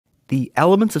The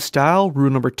elements of style, rule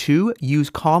number 2, use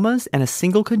commas and a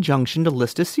single conjunction to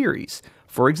list a series.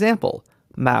 For example,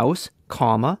 mouse,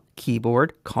 comma,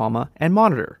 keyboard, comma, and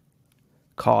monitor.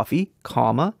 Coffee,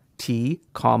 comma, tea,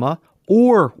 comma,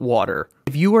 or water.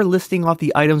 If you are listing off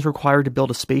the items required to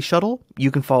build a space shuttle, you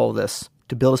can follow this.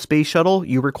 To build a space shuttle,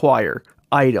 you require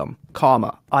item,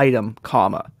 comma,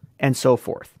 and so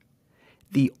forth.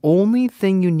 The only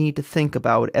thing you need to think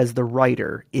about as the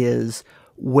writer is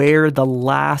where the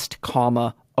last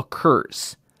comma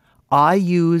occurs. I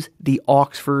use the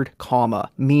Oxford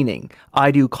comma, meaning I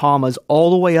do commas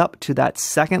all the way up to that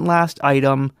second last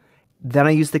item, then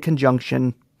I use the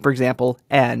conjunction, for example,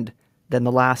 and, then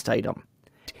the last item.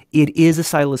 It is a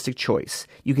stylistic choice.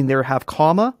 You can either have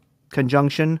comma,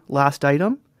 conjunction, last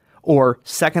item, or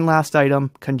second last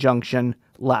item, conjunction,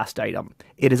 last item.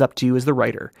 It is up to you as the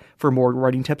writer. For more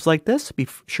writing tips like this, be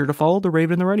sure to follow The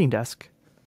Raven and the Writing Desk.